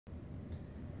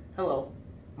Hello,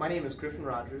 my name is Griffin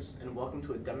Rogers and welcome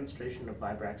to a demonstration of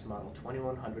Vibrac's Model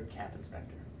 2100 Cap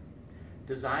Inspector.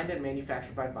 Designed and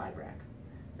manufactured by Vibrac,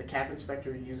 the Cap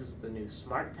Inspector uses the new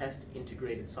Smart Test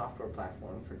integrated software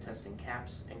platform for testing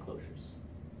caps and closures.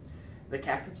 The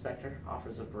Cap Inspector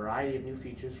offers a variety of new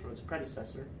features from its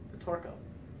predecessor, the Torco.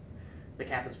 The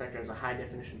Cap Inspector has a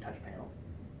high-definition touch panel,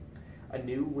 a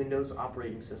new Windows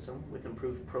operating system with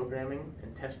improved programming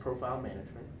and test profile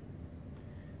management,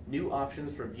 new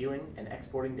options for viewing and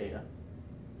exporting data,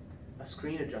 a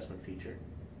screen adjustment feature,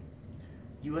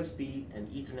 USB and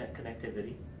Ethernet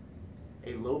connectivity,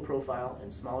 a low profile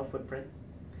and smaller footprint,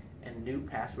 and new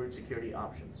password security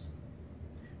options.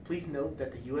 Please note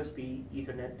that the USB,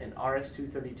 Ethernet, and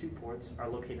RS-232 ports are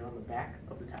located on the back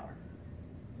of the tower.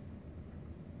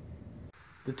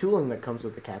 The tooling that comes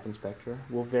with the Cap Inspector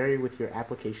will vary with your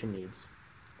application needs.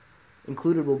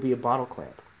 Included will be a bottle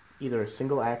clamp, either a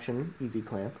single action easy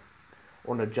clamp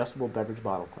or an adjustable beverage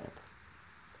bottle clamp.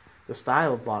 The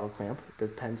style of bottle clamp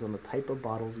depends on the type of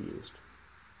bottles used.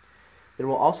 There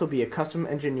will also be a custom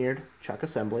engineered chuck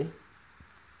assembly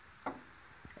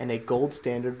and a gold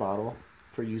standard bottle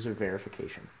for user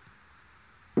verification.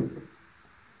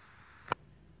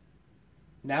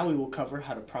 Now we will cover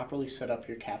how to properly set up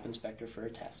your Cap Inspector for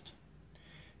a test.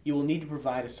 You will need to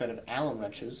provide a set of Allen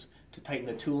wrenches to tighten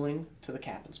the tooling to the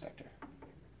Cap Inspector.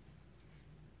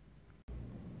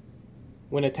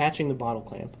 When attaching the bottle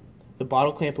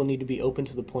clamp will need to be open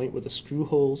to the point where the screw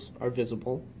holes are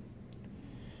visible,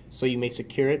 so you may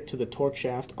secure it to the torque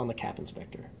shaft on the Cap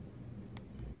Inspector.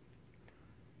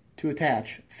 To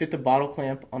attach, fit the bottle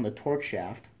clamp on the torque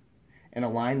shaft and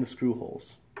align the screw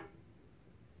holes.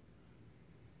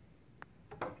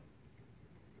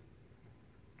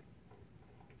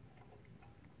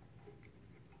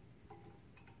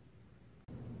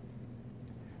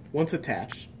 Once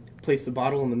attached, place the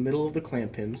bottle in the middle of the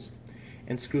clamp pins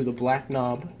and screw the black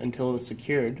knob until it is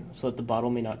secured so that the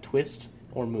bottle may not twist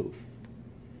or move.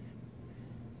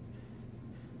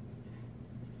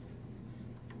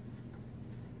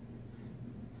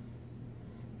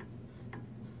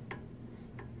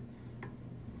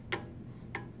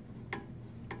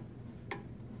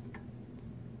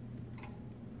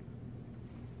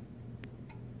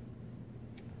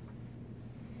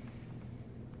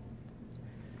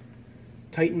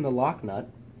 Tighten the lock nut,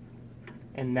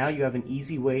 and now you have an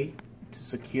easy way to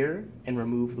secure and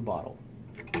remove the bottle.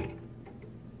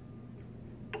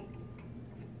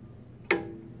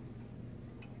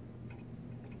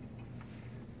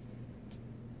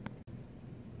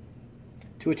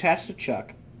 To attach the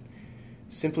chuck,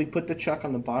 simply put the chuck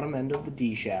on the bottom end of the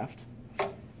D shaft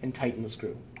and tighten the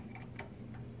screw.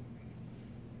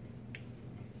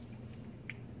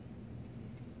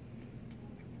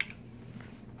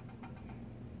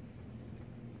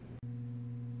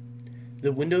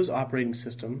 The Windows operating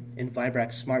system and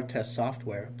Vibrac's Smart Test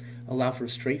software allow for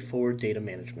straightforward data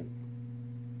management.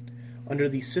 Under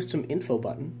the System Info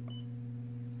button,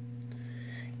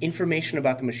 information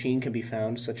about the machine can be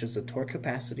found, such as the torque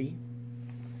capacity,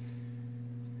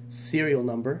 serial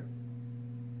number,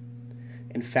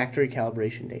 and factory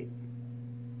calibration date.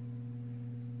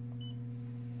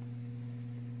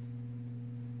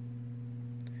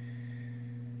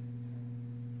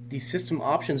 The System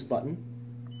Options button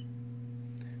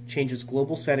changes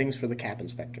global settings for the Cap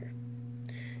Inspector.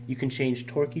 You can change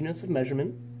torque units of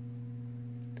measurement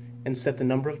and set the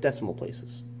number of decimal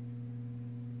places.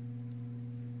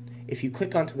 If you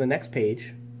click onto the next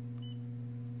page,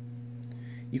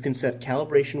 you can set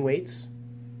calibration weights,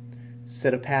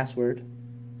 set a password,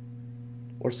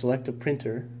 or select a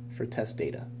printer for test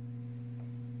data.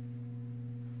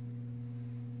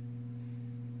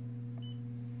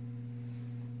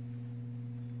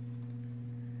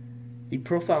 The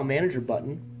Profile Manager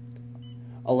button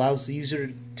allows the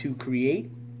user to create,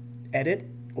 edit,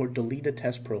 or delete a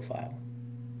test profile.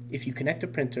 If you connect a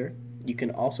printer, you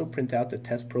can also print out the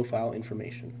test profile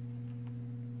information.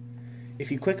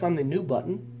 If you click on the New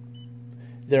button,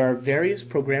 there are various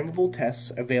programmable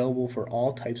tests available for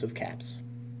all types of caps.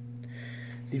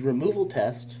 The Removal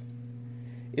Test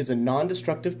is a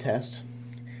non-destructive test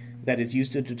that is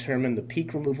used to determine the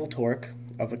peak removal torque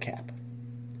of a cap.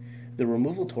 The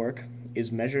removal torque is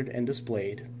measured and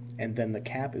displayed, and then the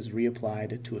cap is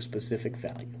reapplied to a specific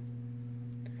value.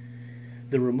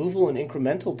 The Removal and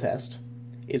Incremental Test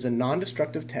is a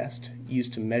non-destructive test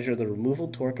used to measure the removal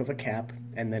torque of a cap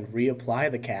and then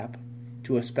reapply the cap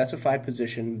to a specified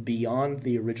position beyond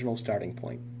the original starting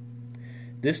point.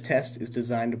 This test is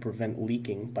designed to prevent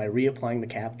leaking by reapplying the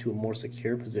cap to a more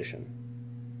secure position.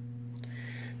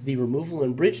 The Removal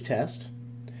and Bridge Test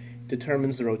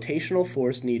determines the rotational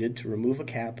force needed to remove a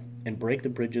cap and break the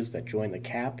bridges that join the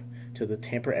cap to the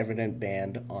tamper-evident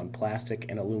band on plastic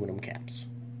and aluminum caps.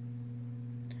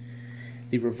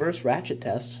 The reverse ratchet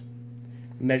test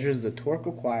measures the torque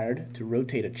required to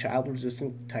rotate a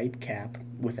child-resistant type cap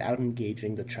without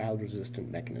engaging the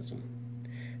child-resistant mechanism.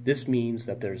 This means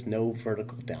that there is no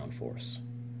vertical downforce.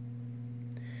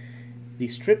 The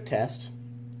strip test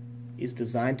is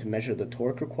designed to measure the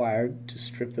torque required to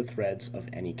strip the threads of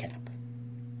any cap.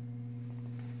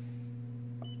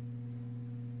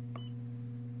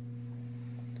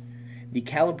 The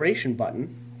calibration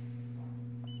button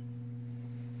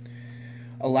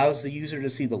allows the user to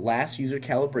see the last user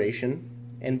calibration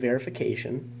and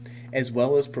verification, as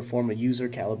well as perform a user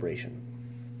calibration.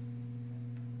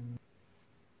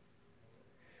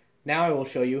 Now I will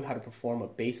show you how to perform a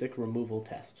basic removal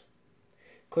test.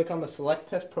 Click on the Select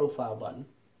Test Profile button,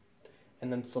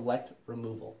 and then select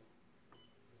Removal.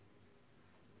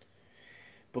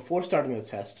 Before starting the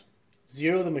test,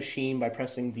 zero the machine by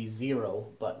pressing the 0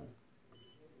 button.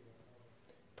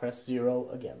 Press 0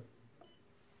 again.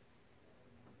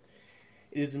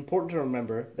 It is important to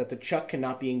remember that the chuck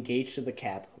cannot be engaged to the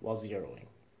cap while zeroing.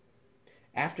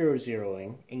 After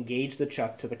zeroing, engage the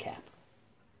chuck to the cap.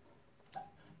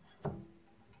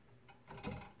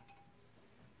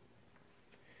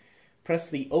 Press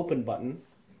the Open button,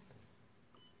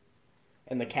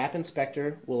 and the cap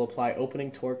inspector will apply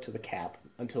opening torque to the cap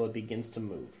until it begins to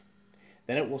move.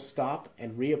 Then it will stop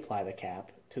and reapply the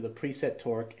cap to the preset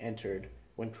torque entered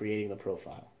when creating the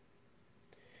profile.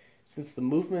 Since the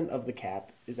movement of the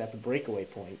cap is at the breakaway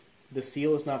point, the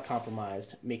seal is not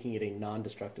compromised, making it a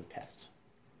non-destructive test.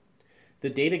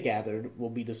 The data gathered will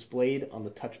be displayed on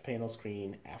the touch panel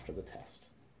screen after the test.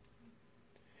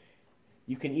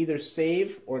 You can either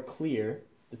save or clear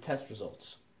the test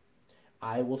results.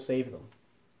 I will save them.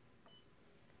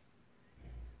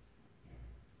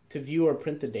 To view or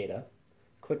print the data,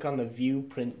 click on the View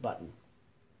Print button.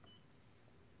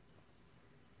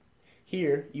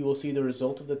 Here, you will see the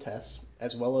result of the tests,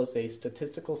 as well as a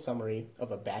statistical summary of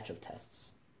a batch of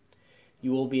tests.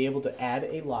 You will be able to add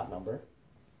a lot number,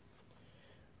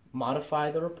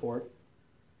 modify the report,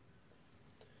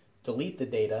 delete the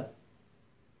data,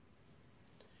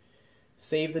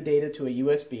 save the data to a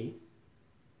USB,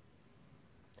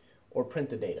 or print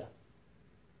the data.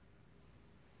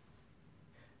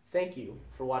 Thank you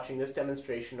for watching this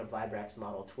demonstration of Vibrac's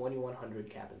Model 2100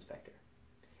 Cap Inspector.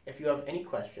 If you have any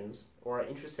questions or are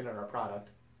interested in our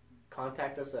product,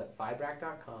 contact us at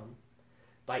Vibrac.com,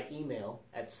 by email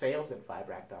at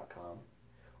sales@Vibrac.com,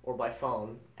 or by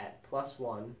phone at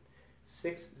 +1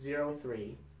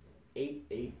 603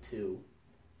 882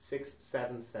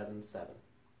 6777.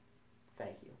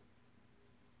 Thank you.